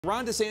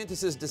Ron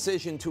DeSantis'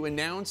 decision to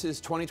announce his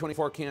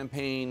 2024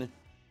 campaign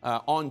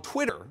on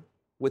Twitter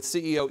with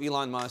CEO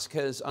Elon Musk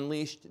has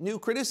unleashed new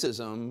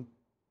criticism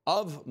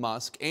of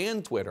Musk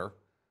and Twitter.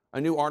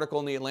 A new article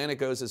in The Atlantic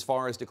goes as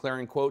far as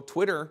declaring, quote,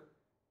 Twitter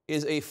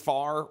is a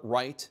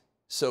far-right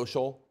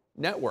social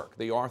network.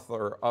 The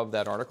author of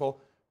that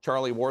article,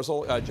 Charlie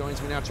Warzel,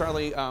 joins me now.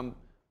 Charlie,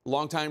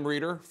 longtime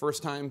reader,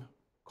 first-time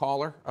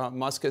caller.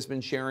 Musk has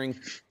been sharing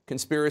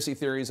conspiracy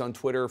theories on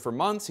Twitter for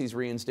months. He's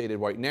reinstated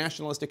white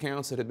nationalist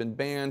accounts that had been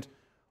banned.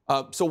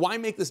 So why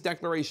make this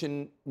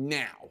declaration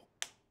now?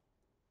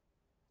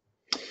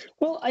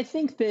 Well, I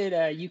think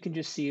that you can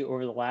just see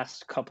over the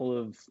last couple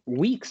of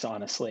weeks,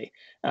 honestly,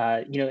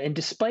 and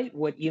despite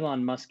what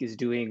Elon Musk is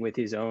doing with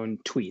his own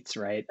tweets,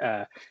 right?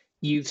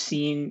 You've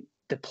seen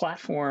the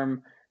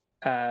platform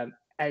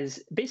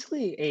as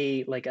basically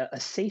a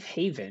safe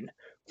haven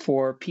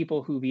for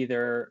people who've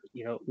either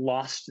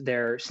lost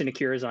their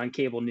sinecures on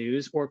cable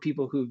news or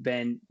people who've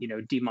been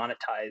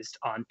demonetized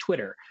on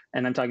Twitter.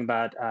 And I'm talking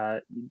about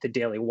the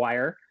Daily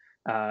Wire,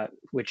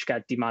 which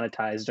got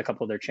demonetized a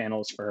couple of their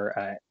channels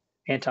for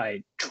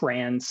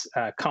anti-trans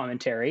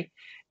commentary,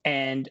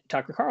 and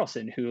Tucker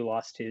Carlson, who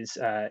lost his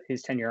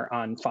tenure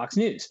on Fox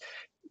News.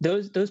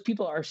 Those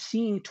people are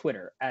seeing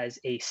Twitter as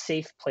a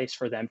safe place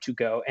for them to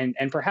go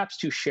and perhaps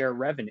to share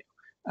revenue.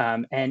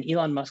 And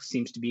Elon Musk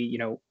seems to be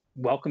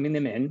welcoming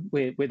them in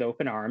with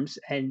open arms.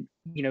 And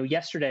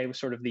yesterday was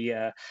sort of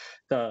the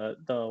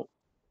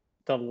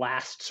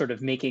last sort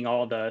of making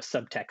all the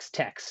subtext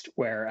text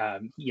where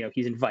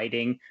he's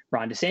inviting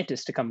Ron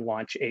DeSantis to come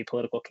launch a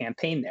political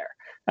campaign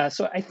there.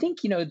 So I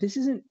think this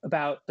isn't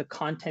about the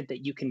content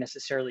that you can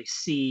necessarily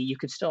see. You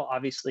could still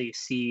obviously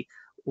see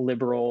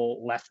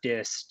liberal,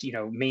 leftist,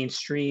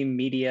 mainstream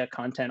media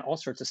content, all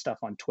sorts of stuff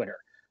on Twitter.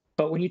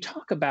 But when you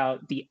talk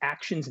about the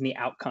actions and the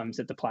outcomes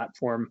that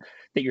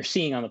you're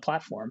seeing on the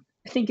platform,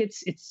 I think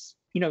it's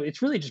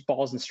really just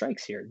balls and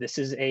strikes here. This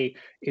is a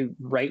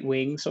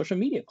right-wing social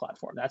media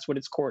platform. That's what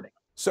it's courting.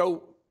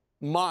 So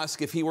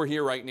Musk, if he were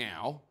here right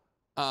now,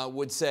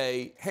 would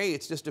say, hey,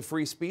 it's just a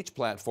free speech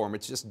platform.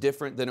 It's just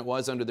different than it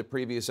was under the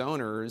previous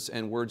owners,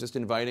 and we're just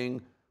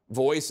inviting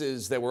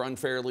voices that were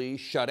unfairly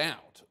shut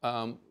out.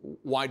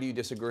 Why do you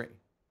disagree?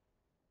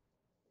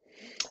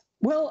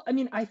 Well, I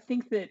mean, I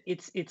think that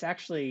it's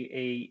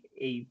actually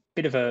a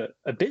bit of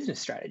a business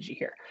strategy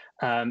here.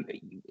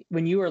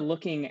 When you are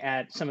looking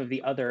at some of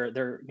the other,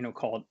 they're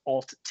called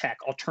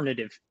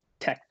alternative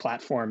tech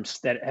platforms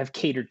that have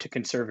catered to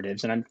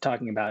conservatives, and I'm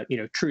talking about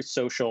Truth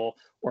Social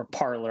or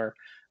Parler.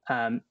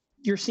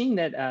 You're seeing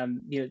that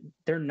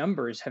their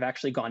numbers have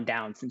actually gone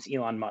down since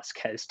Elon Musk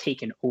has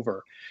taken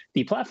over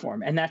the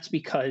platform, and that's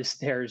because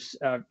there's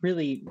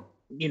really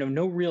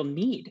no real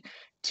need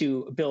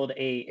to build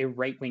a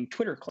right-wing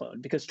Twitter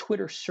clone, because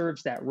Twitter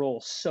serves that role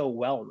so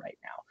well right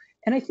now.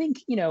 And I think,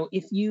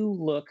 if you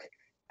look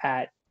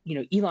at,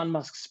 Elon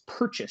Musk's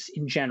purchase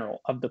in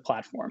general of the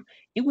platform,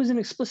 it was an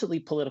explicitly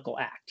political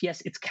act.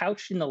 Yes, it's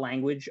couched in the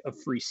language of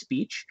free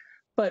speech,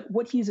 but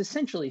what he's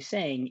essentially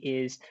saying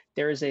is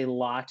there is a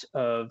lot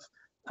of,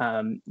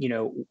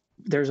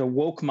 there's a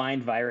woke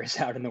mind virus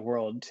out in the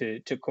world,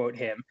 to quote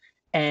him,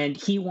 and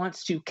he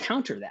wants to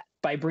counter that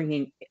by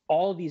bringing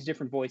all these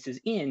different voices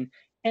in,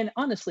 and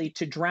honestly,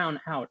 to drown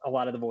out a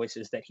lot of the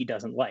voices that he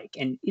doesn't like.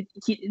 And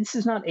this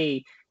is not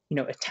a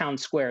town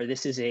square.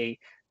 This is a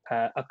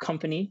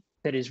company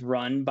that is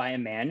run by a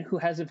man who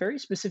has a very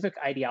specific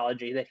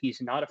ideology that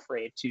he's not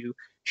afraid to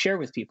share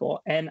with people.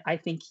 And I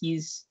think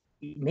he's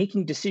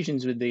making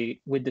decisions with the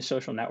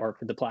social network,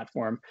 with the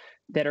platform,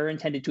 that are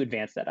intended to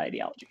advance that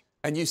ideology.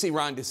 And you see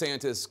Ron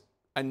DeSantis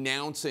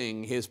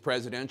announcing his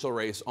presidential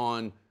race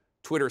on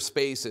Twitter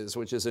Spaces,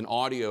 which is an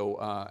audio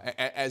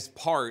as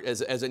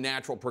a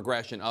natural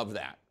progression of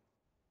that.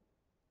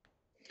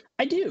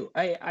 I do.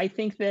 I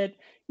think that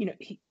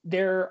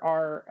there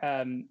are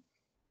a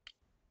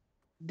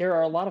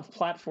lot of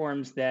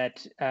platforms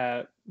that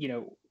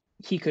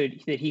he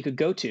could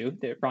go to,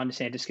 that Ron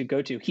DeSantis could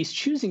go to. He's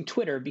choosing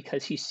Twitter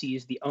because he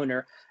sees the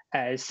owner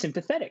as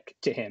sympathetic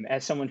to him,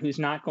 as someone who's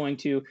not going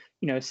to,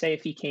 say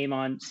if he came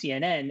on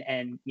CNN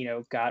and,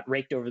 got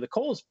raked over the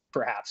coals,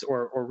 perhaps,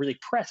 or really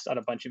pressed on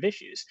a bunch of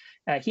issues.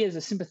 He has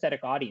a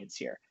sympathetic audience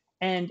here.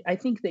 And I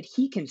think that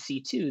he can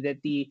see, too,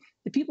 that the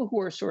people who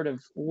are sort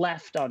of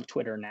left on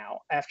Twitter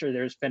now, after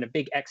there's been a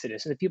big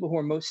exodus, and the people who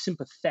are most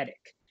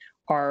sympathetic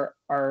are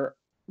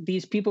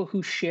these people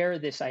who share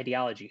this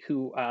ideology,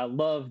 who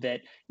love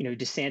that,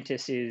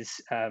 DeSantis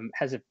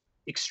has a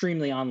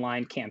extremely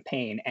online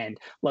campaign and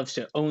loves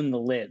to own the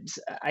libs.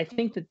 I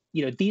think that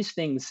these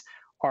things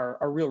are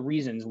real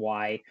reasons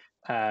why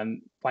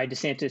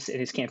DeSantis and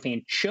his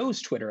campaign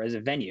chose Twitter as a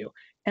venue.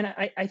 And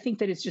I think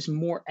that it's just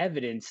more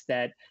evidence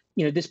that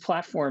this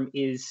platform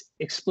is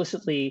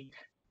explicitly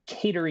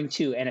catering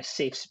to and a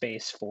safe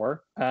space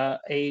for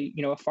a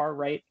far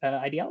right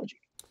ideology.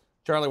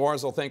 Charlie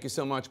Warzel, thank you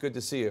so much. Good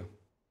to see you.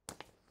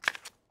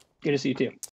 Good to see you too.